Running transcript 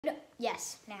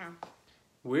Yes, now.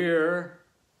 We're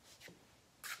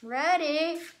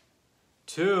Ready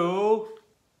to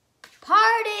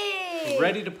party!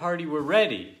 ready to party. We're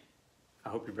ready. I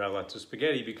hope you brought lots of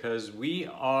spaghetti because we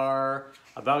are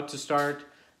about to start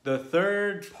the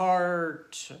third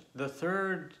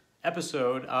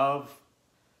episode of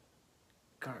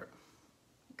Garfield.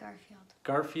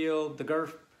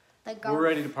 We're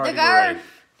ready to party. The Garf.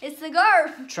 It's the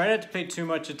Garf. Try not to pay too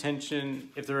much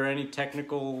attention if there are any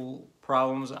technical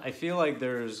problems. I feel like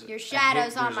there's your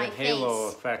shadows on my face. There's a halo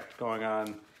face. effect going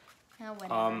on. Oh,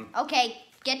 whatever. Okay,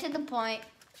 get to the point.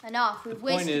 Enough.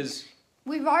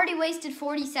 We've already wasted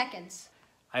 40 seconds.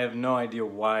 I have no idea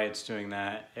why it's doing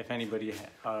that. If anybody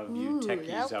of you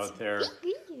techies out there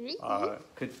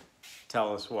could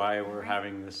tell us why we're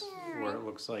having this where it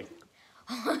looks like...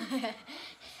 I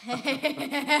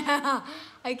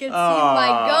can see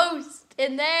my ghost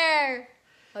in there.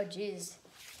 Oh, jeez.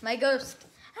 My ghost.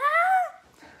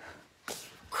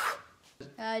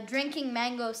 Drinking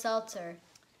mango seltzer.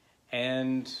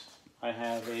 And I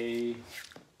have a...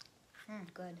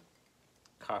 Good.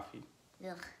 Coffee.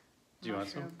 Ugh. Do you want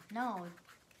some? No.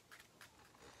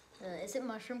 Is it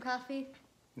mushroom coffee?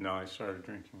 No, I started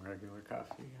drinking regular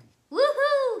coffee again.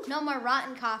 Woohoo! No more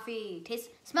rotten coffee.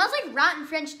 Smells like rotten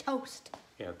French toast.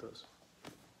 Yeah, it does.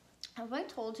 Have I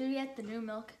told you yet the new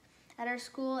milk at our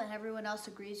school and everyone else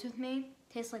agrees with me?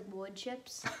 Tastes like wood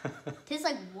chips. Tastes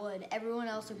like wood. Everyone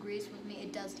else agrees with me.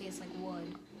 It does taste like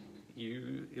wood.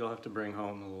 You'll have to bring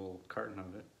home a little carton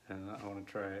of it, and I want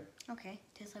to try it. Okay,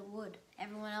 tastes like wood.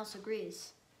 Everyone else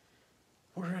agrees.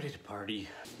 We're ready to party.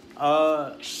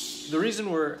 The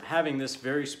reason we're having this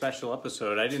very special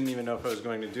episode, I didn't even know if I was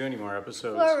going to do any more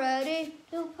episodes. We're ready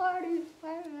to party.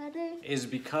 We're ready. Is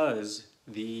because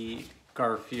the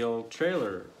Garfield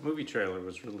movie trailer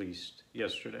was released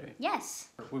yesterday. Yes.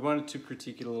 We wanted to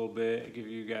critique it a little bit, give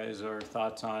you guys our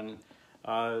thoughts on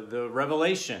the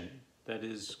revelation that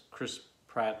is Chris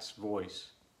Pratt's voice.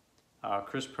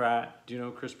 Chris Pratt, do you know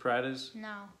who Chris Pratt is?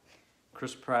 No.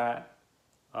 Chris Pratt,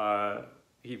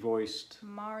 he voiced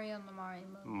Mario in the Mario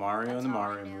movie. Mario in the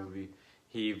Mario movie.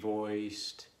 He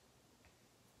voiced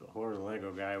whoever the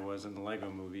Lego guy was in the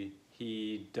Lego movie.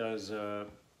 He does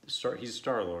he's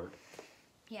Star-Lord.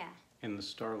 Yeah. In the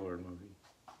Star-Lord movie.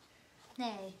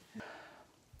 Hey.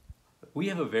 We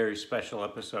have a very special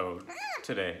episode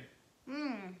today.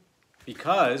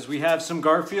 Because we have some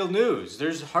Garfield news.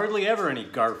 There's hardly ever any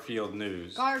Garfield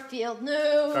news. Garfield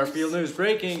news. Garfield news.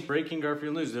 Breaking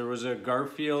Garfield news. There was a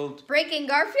Garfield. Breaking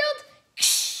Garfield?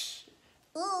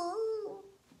 Ooh.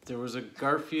 There was a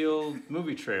Garfield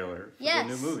movie trailer for the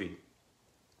new movie.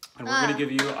 And we're going to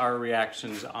give you our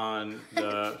reactions on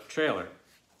the trailer.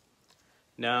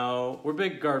 Now, we're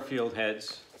big Garfield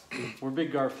heads. We're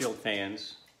big Garfield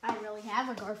fans. I really have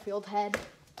a Garfield head.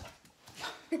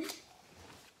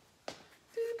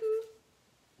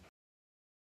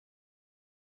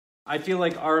 I feel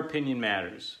like our opinion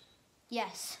matters.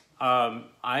 Yes.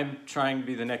 I'm trying to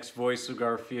be the next voice of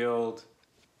Garfield.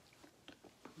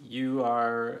 You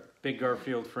are big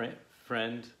Garfield friend.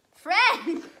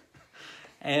 Friend!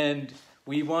 And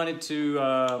we wanted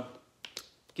to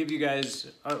give you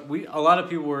guys, a lot of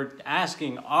people were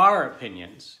asking our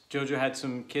opinions. JoJo had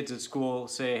some kids at school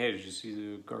say, hey, did you see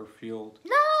the Garfield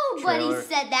Nobody trailer?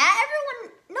 said that.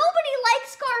 Nobody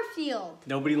likes Garfield.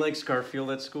 Nobody likes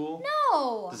Garfield at school?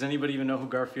 No. Does anybody even know who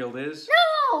Garfield is?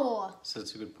 No. So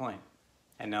that's a good point.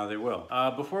 And now they will.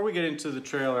 Before we get into the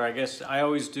trailer, I guess I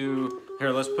always do... Here,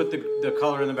 let's put the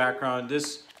color in the background.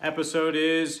 This episode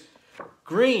is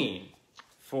green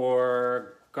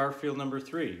for Garfield number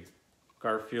 3.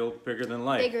 Garfield, bigger than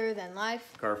life. Bigger than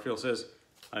life. Garfield says,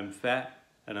 I'm fat,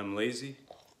 and I'm lazy,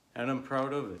 and I'm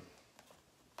proud of it.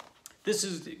 This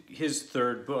is his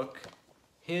third book.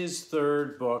 His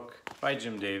third book by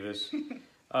Jim Davis.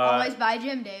 Always by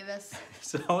Jim Davis.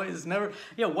 It's always never...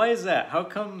 Yeah, why is that? How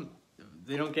come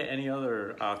they don't get any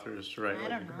other authors to write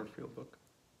like a Garfield book?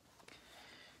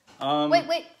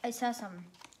 Wait, I saw something.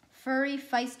 Furry,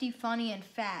 feisty, funny, and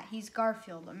fat. He's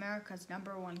Garfield, America's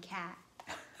 #1 cat.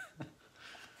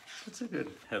 That's a good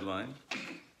headline.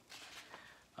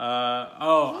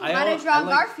 How to draw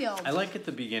Garfield. I like at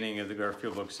the beginning of the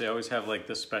Garfield books, they always have like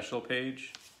the special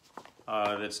page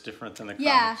that's different than the comics.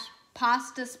 Yeah.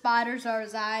 Pasta spotters are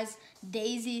his eyes.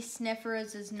 Daisy sniffer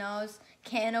is his nose.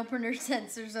 Can opener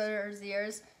sensors are his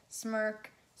ears. Smirk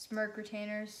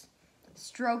retainers.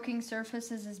 Stroking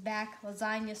surface is his back.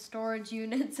 Lasagna storage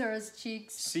units are his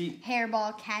cheeks. See,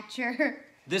 Hairball catcher.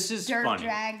 This is Dirt funny.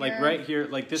 dragger, Like right here,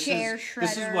 like this chair is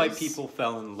why shredders. people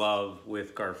fell in love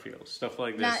with Garfield. Stuff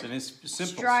like this, Not and it's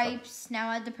simple Stripes stuff.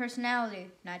 now had the personality,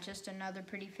 not just another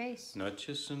pretty face. Not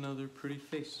just another pretty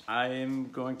face. I am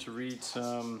going to read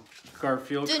some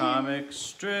Garfield Didn't- comic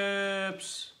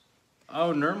strips.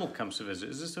 Oh, Nermal comes to visit.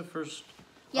 Is this the first?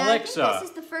 Yeah, Alexa, I think this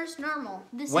is the first normal.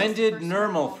 when did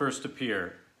Nermal first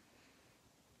appear?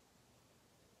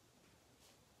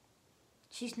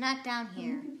 She's not down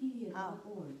here.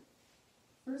 Wikipedia.org.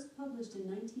 First published in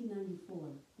 1994,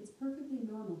 It's Perfectly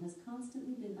Normal has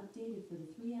constantly been updated for the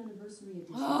 3 anniversary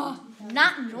edition.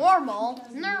 Not normal,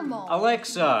 normal.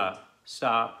 Alexa,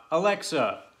 stop.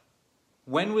 Alexa,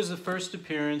 when was the first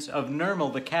appearance of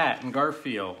Nermal the cat in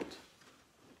Garfield?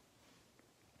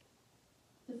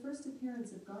 The first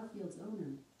appearance of Garfield's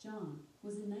owner, John,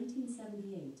 was in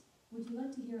 1978. Would you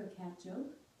like to hear a cat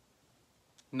joke?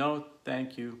 No,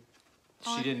 thank you.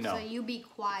 She didn't know. So you be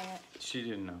quiet. She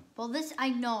didn't know. Well, this, I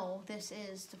know this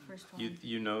is the first one.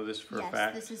 You know this for a Yes,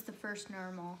 fact? this is the first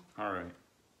normal. All right.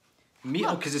 Meet,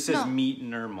 No, because it says no. meet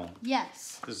Nermal.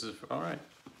 Yes. This is, all right.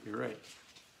 You're right.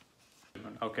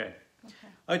 Okay. Okay.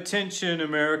 Attention,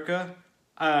 America.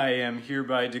 I am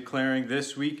hereby declaring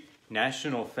this week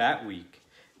National Fat Week.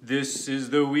 This is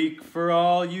the week for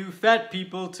all you fat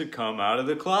people to come out of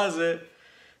the closet.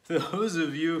 Those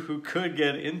of you who could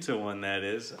get into one, that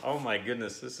is. Oh my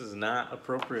goodness, this is not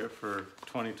appropriate for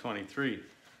 2023.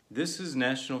 This is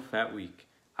National Fat Week.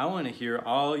 I want to hear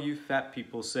all you fat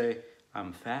people say,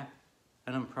 I'm fat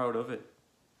and I'm proud of it.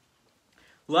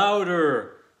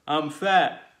 Louder, I'm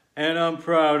fat and I'm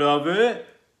proud of it.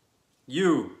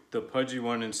 You, the pudgy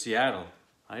one in Seattle.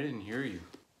 I didn't hear you.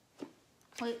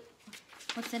 Wait,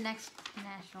 what's the next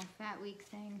National Fat Week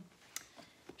thing?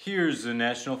 Here's the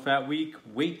National Fat Week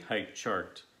weight height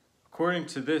chart. According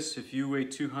to this, if you weigh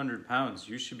 200 pounds,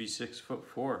 you should be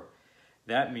 6'4".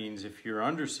 That means if you're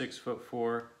under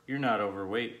 6'4", you're not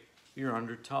overweight. You're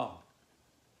under tall.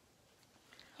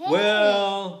 Hey.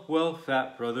 Well,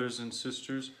 fat brothers and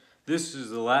sisters, this is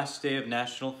the last day of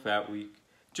National Fat Week.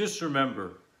 Just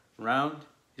remember, round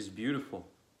is beautiful.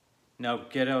 Now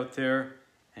get out there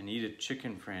and eat a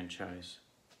chicken franchise.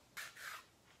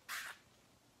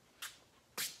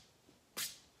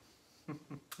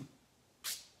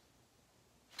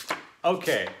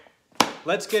 Okay,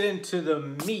 let's get into the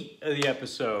meat of the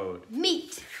episode.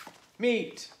 Meat.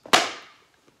 Meat.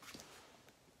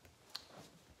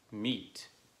 Meat.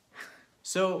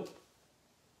 So,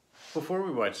 before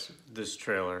we watch this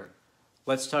trailer,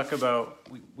 let's talk about,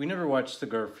 we never watched the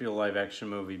Garfield live action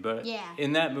movie, but Yeah.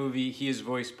 in that movie, he is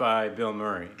voiced by Bill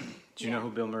Murray. Do you know Yeah.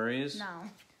 who Bill Murray is? No.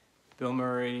 Bill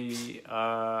Murray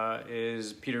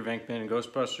is Peter Venkman in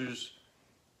Ghostbusters.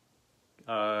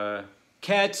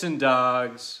 Cats and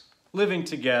dogs living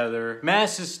together,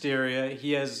 mass hysteria.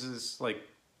 He has this like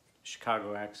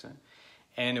Chicago accent,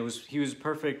 and he was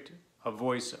perfect a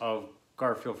voice of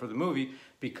Garfield for the movie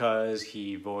because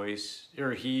he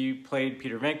played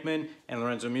Peter Venkman, and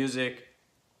Lorenzo Music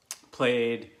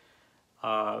played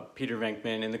Peter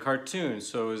Venkman in the cartoon.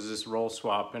 So it was this role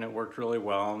swap, and it worked really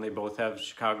well. And they both have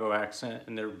Chicago accent,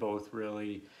 and they're both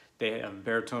they have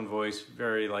baritone voice,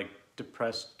 very like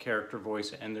depressed character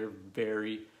voice, and they're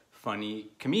very funny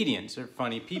comedians. They're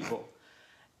funny people.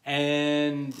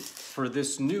 And for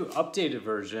this new updated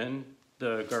version,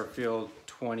 the Garfield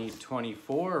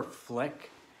 2024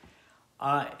 flick,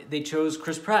 they chose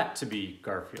Chris Pratt to be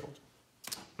Garfield.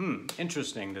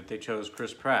 Interesting that they chose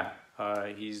Chris Pratt.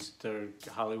 He's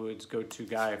Hollywood's go-to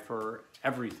guy for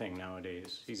everything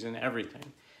nowadays. He's in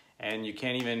everything. And you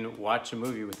can't even watch a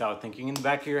movie without thinking in the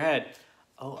back of your head,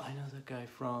 oh, I know that guy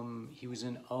from, he was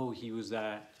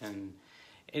that. And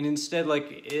instead, like,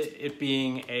 it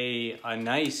being a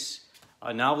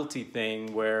novelty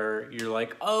thing where you're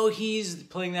like, oh, he's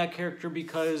playing that character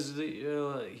because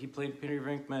he played Peter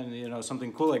Venkman,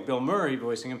 something cool like Bill Murray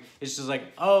voicing him. It's just like,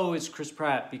 oh, it's Chris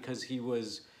Pratt because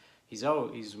he's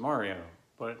Mario,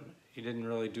 but he didn't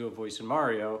really do a voice in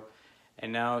Mario.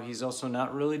 And now he's also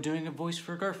not really doing a voice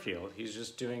for Garfield. He's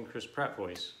just doing Chris Pratt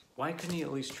voice. Why couldn't he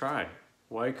at least try?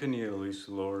 Why couldn't he at least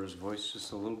lower his voice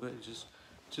just a little bit?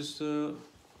 Just a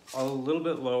little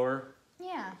bit lower.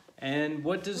 Yeah. And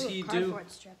what does he do? Cardboard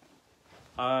strip.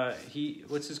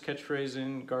 What's his catchphrase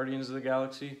in Guardians of the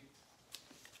Galaxy?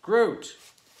 Groot,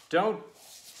 don't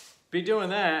be doing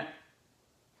that.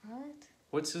 What?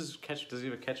 What's his does he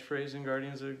have a catchphrase in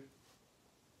Guardians of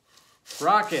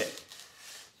Rocket?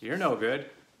 You're no good.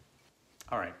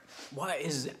 All right. What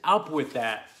is up with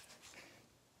that?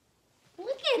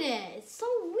 Look at it. It's so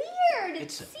weird.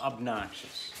 It's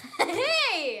obnoxious.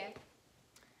 Hey.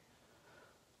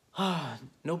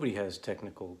 Nobody has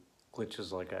technical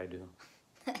glitches like I do.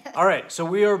 All right, so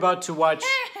we are about to watch.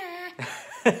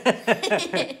 We're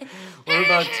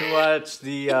about to watch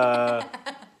the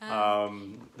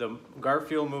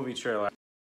Garfield movie trailer.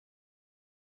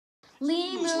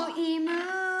 Limu emu.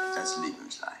 That's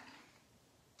Lebensline.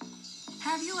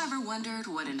 Have you ever wondered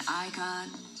what an icon,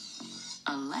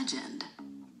 a legend,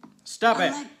 Stop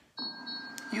it.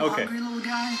 You Okay. hungry, little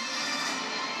guy?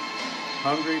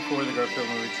 Hungry for the Garfield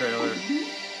movie trailer.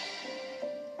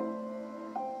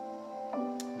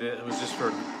 It was just for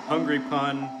a hungry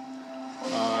pun.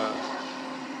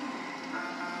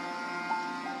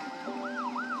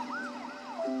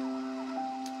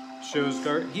 Shows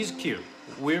he's cute.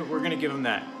 We're gonna give him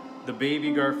that. The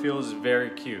baby Garfield is very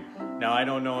cute. Now I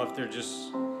don't know if they're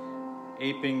just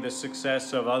aping the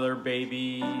success of other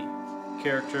baby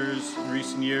characters in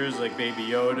recent years, like Baby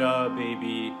Yoda,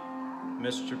 Baby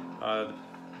Mr.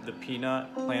 The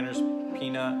Peanut, Planner's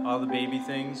Peanut, all the baby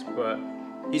things, but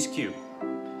he's cute.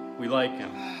 We like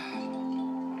him.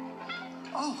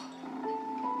 Oh.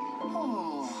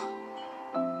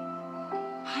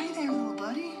 Hi there, little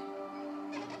buddy.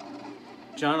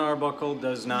 John Arbuckle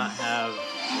does not have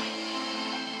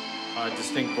a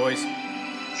distinct voice.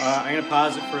 I'm going to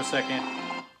pause it for a second.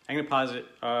 I'm going to pause it.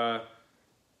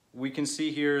 We can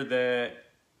see here that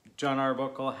John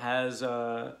Arbuckle has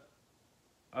a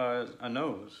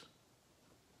nose.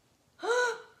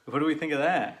 What do we think of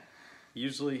that?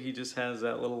 Usually he just has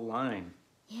that little line.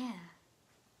 Yeah.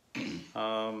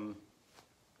 I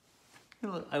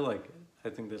like it. I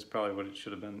think that's probably what it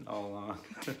should have been all along.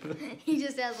 He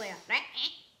just has like a.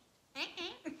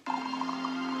 You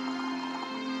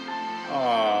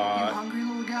Aww. hungry,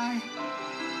 little guy?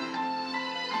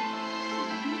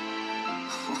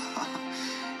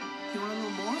 You want a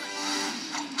little more?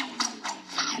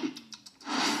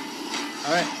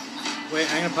 All right. Wait,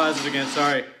 I'm gonna pause it again.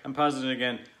 Sorry, I'm pausing it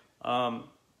again.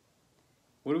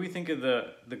 What do we think of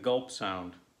the gulp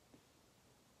sound?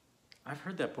 I've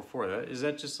heard that before. Is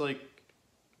that just like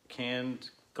canned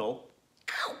gulp?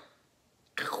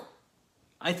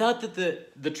 I thought that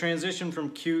the transition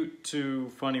from cute to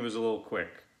funny was a little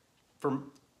quick. For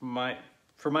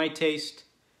my taste,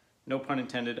 no pun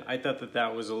intended. I thought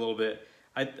that was a little bit.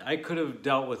 I could have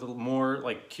dealt with more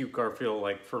like cute Garfield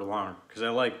like for long because I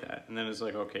like that. And then it's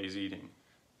like, okay, he's eating.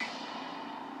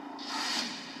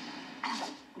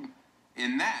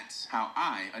 And that's how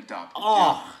I adopted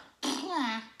Oh.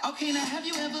 Okay, now have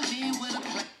you ever been with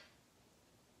a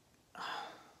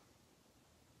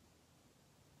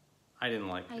I didn't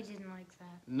like it. I didn't like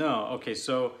that. No, okay,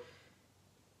 so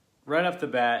right off the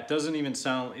bat, it doesn't even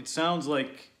sound, it sounds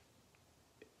like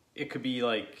it could be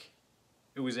like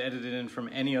it was edited in from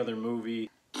any other movie.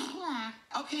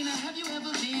 Okay, now have you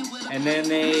ever been with a And then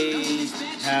they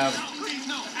have, Please,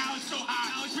 no. Ow, it's so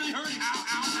hot. Ow, it's really hurting. Ow,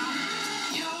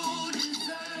 ow, You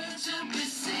deserve to be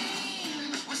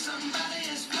seen with somebody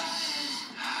is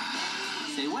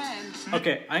flying. Say when.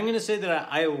 okay, I'm gonna say that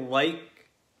I like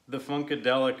the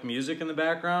funkadelic music in the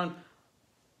background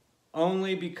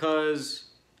only because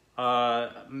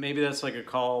maybe that's like a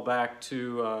callback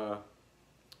to,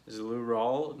 is it Lou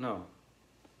Rawls? No.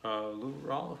 Lou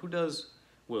Rawls? Who does?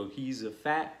 Well, he's a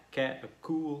fat cat, a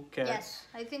cool cat. Yes,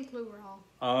 I think Lou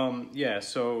Rawls. Yeah,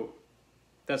 so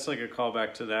that's like a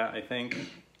callback to that, I think.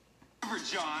 For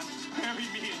John, marry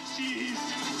me and cheese.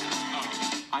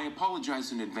 I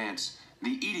apologize in advance.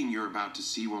 The eating you're about to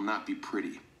see will not be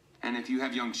pretty. And if you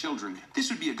have young children, this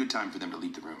would be a good time for them to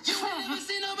leave the room.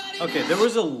 Okay, there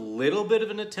was a little bit of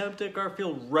an attempt at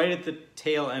Garfield right at the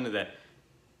tail end of that.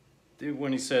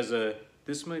 When he says,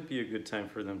 this might be a good time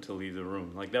for them to leave the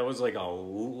room. Like, that was like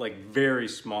a very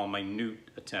small, minute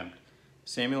attempt.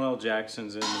 Samuel L.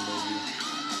 Jackson's in the movie.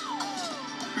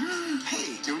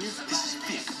 Hey, Junior, this is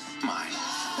Vic, mine.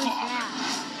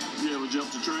 Yeah. You ever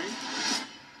jumped a train?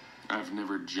 I've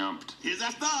never jumped. Here's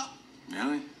that stop.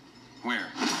 Really? Where?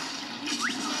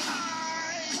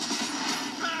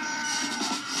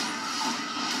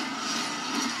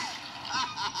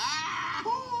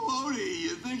 Oh, Odie, you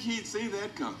think he'd see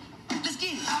that coming? Let's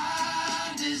get it.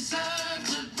 I deserve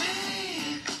to be.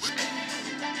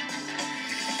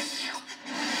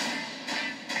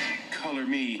 Color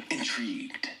me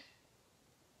intrigued.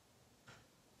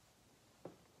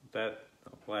 That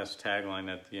last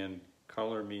tagline at the end,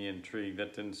 color me intrigued,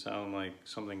 that didn't sound like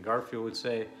something Garfield would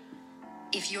say.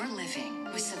 If you're living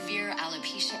with severe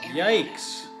alopecia areata,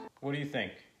 Yikes! What do you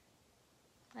think?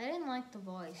 I didn't like the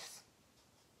voice.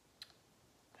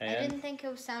 I And, didn't think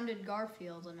it sounded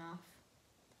Garfield enough.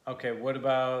 okay, what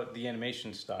about the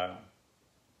animation style?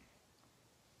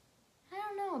 I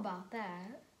don't know about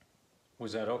that.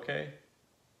 Was that okay?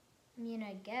 I mean,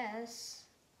 I guess.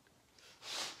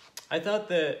 I thought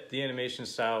that the animation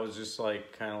style was just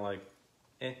like kind of like,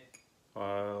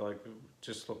 like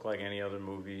just looked like any other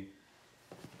movie.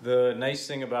 The nice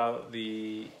thing about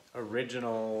the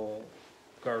original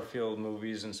Garfield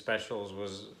movies and specials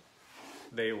was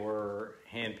they were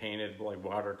hand painted like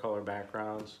watercolor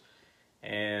backgrounds,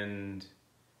 and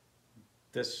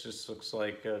this just looks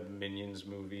like a Minions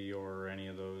movie or any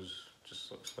of those.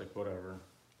 Just looks like whatever,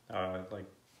 like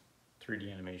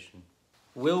 3D animation.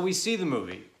 Will we see the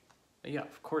movie? Yeah,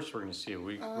 of course we're gonna see it.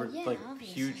 We're yeah, like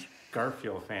obviously. huge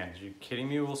Garfield fans. Are you kidding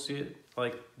me? We'll see it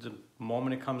like the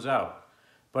moment it comes out.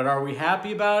 But are we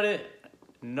happy about it?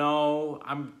 No.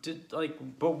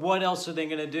 But what else are they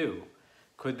gonna do?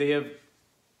 Could they have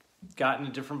gotten a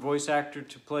different voice actor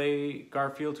to play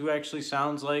Garfield who actually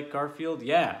sounds like Garfield?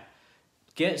 Yeah.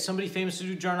 Get somebody famous to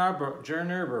do Jern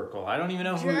Urberkel. I don't even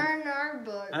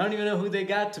know who they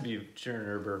got to be Jern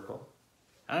Urberkel.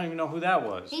 I don't even know who that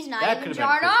was. He's not That even could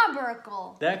have been Jern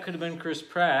Urberkel. That could have been Chris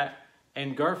Pratt,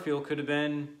 and Garfield could have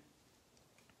been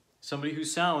somebody who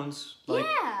sounds like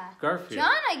Garfield.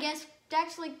 John, I guess,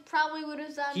 actually probably would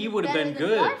have sounded He would have been better than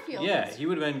good. Garfield. Yeah, he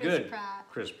would have been Chris good. Pratt.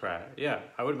 Chris Pratt. Yeah,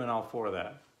 I would have been all for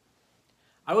that.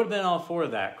 I would have been all for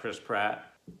that, Chris Pratt.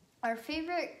 Our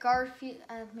favorite Garfield,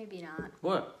 maybe not.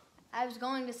 What? I was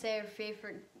going to say our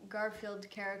favorite Garfield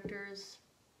characters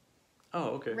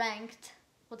Oh, okay. ranked.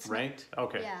 What's Ranked?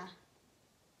 Okay. Yeah.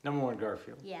 Number 1,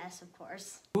 Garfield. Yes, of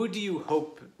course. Who do you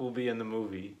hope will be in the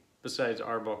movie besides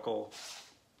Arbuckle,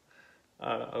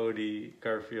 Odie,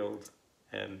 Garfield,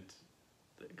 and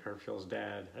Garfield's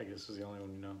dad? I guess is the only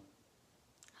one you know.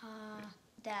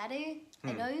 Daddy,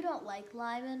 I know you don't like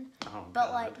Lyman, Oh, but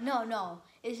God. like, no,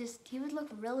 it's just he would look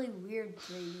really weird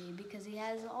 3D because he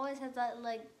always has that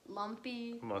like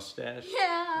lumpy. Mustache?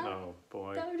 Yeah. Oh,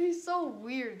 boy. That would be so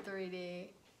weird 3D.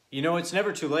 You know, it's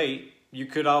never too late. You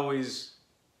could always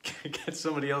get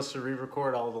somebody else to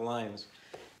re-record all the lines.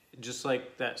 Just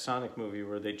like that Sonic movie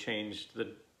where they changed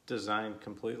the design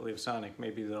completely of Sonic.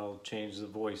 Maybe they'll change the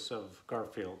voice of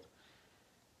Garfield.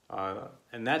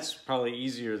 And that's probably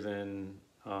easier than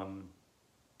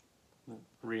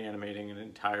reanimating an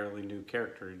entirely new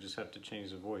character. You just have to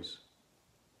change the voice.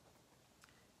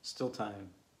 Still time.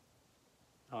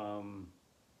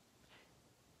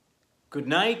 Good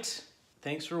night.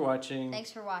 Thanks for watching.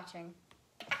 Thanks for watching.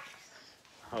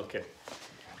 Okay.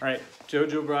 All right.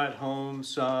 JoJo brought home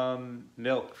some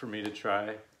milk for me to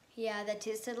try. Yeah, that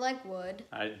tasted like wood.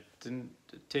 I didn't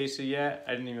taste it yet.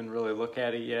 I didn't even really look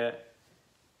at it yet.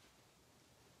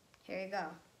 Here you go.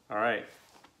 All right.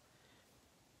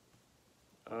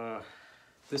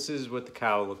 This is what the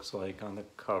cow looks like on the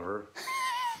cover.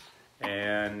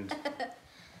 And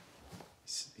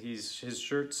his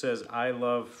shirt says, I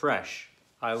love fresh.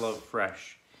 I love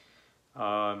fresh.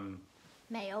 Mayola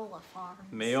Farms.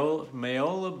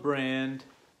 Mayola brand,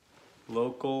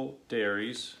 local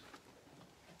dairies,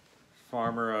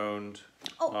 farmer owned.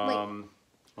 Oh, wait.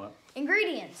 What?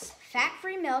 Ingredients: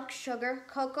 fat-free milk, sugar,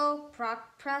 cocoa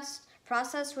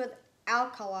processed with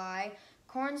alkali,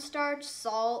 cornstarch,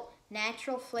 salt,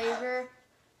 natural flavor,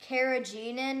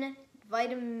 carrageenan,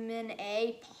 vitamin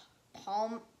A,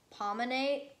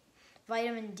 palminate,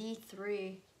 vitamin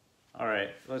D3. All right,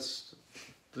 let's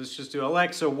just do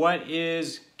Alexa. What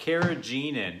is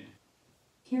carrageenan?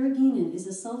 Carrageenan is a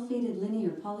sulfated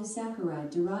linear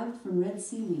polysaccharide derived from red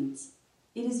seaweeds.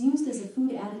 It is used as a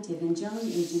food additive and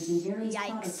gelling agent in various Yikes.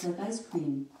 products like ice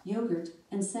cream, yogurt,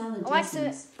 and salad Alexa,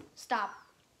 dressings. stop.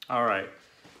 All right.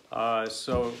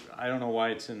 So I don't know why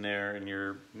it's in there in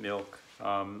your milk.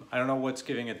 I don't know what's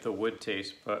giving it the wood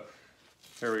taste, but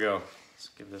here we go. Let's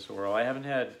give this a whirl. I haven't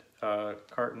had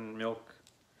carton milk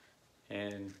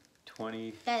in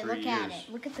 23 Dad, look years. at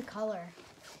it. Look at the color.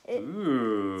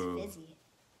 Ooh. It's fizzy.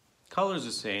 Color's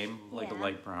the same, like a Yeah.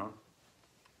 light brown.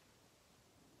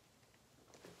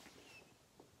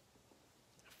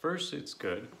 First, it's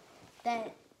good.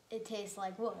 Then it tastes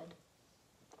like wood.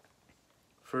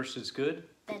 First, it's good.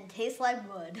 Then it tastes like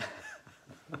wood.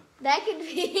 That could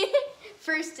be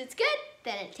first it's good,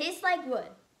 then it tastes like wood.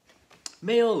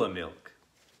 Mayola milk.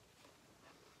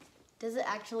 Does it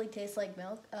actually taste like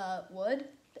milk? Wood?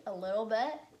 A little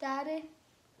bit, Daddy?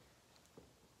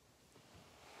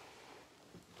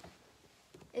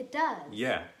 It does.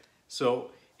 Yeah.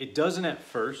 So it doesn't at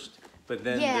first, but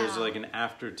then there's Yeah. like an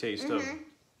aftertaste of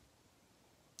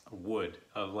wood,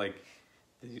 of like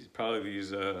these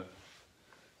the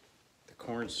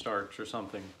cornstarch or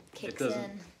something. Kicks it doesn't.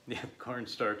 in. Yeah,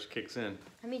 cornstarch kicks in.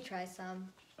 Let me try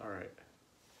some. All right.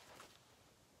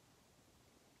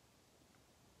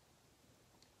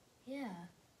 Yeah.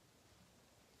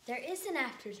 There is an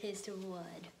aftertaste of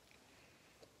wood.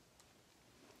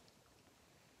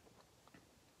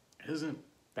 isn't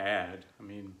bad. I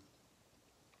mean,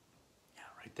 yeah,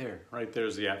 right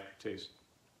there's the aftertaste.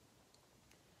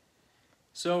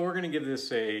 So we're gonna give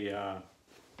this a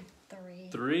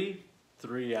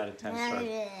 3 out of 10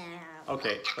 stars.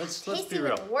 Okay, let's be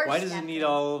real. Why does it need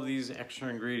all of these extra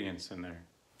ingredients in there?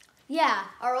 Yeah,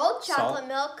 our old chocolate Salt?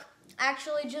 milk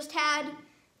actually just had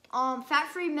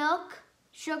fat-free milk,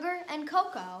 sugar, and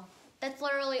cocoa. That's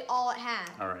literally all it had.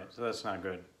 All right, so that's not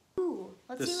good. Ooh,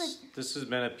 let's see what This has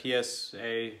been a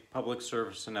PSA, public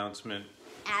service announcement.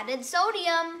 added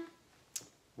sodium.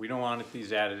 We don't want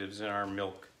these additives in our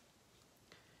milk.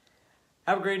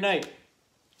 Have a great night.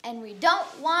 And we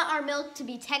don't want our milk to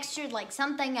be textured like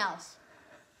something else.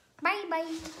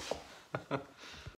 Bye-bye.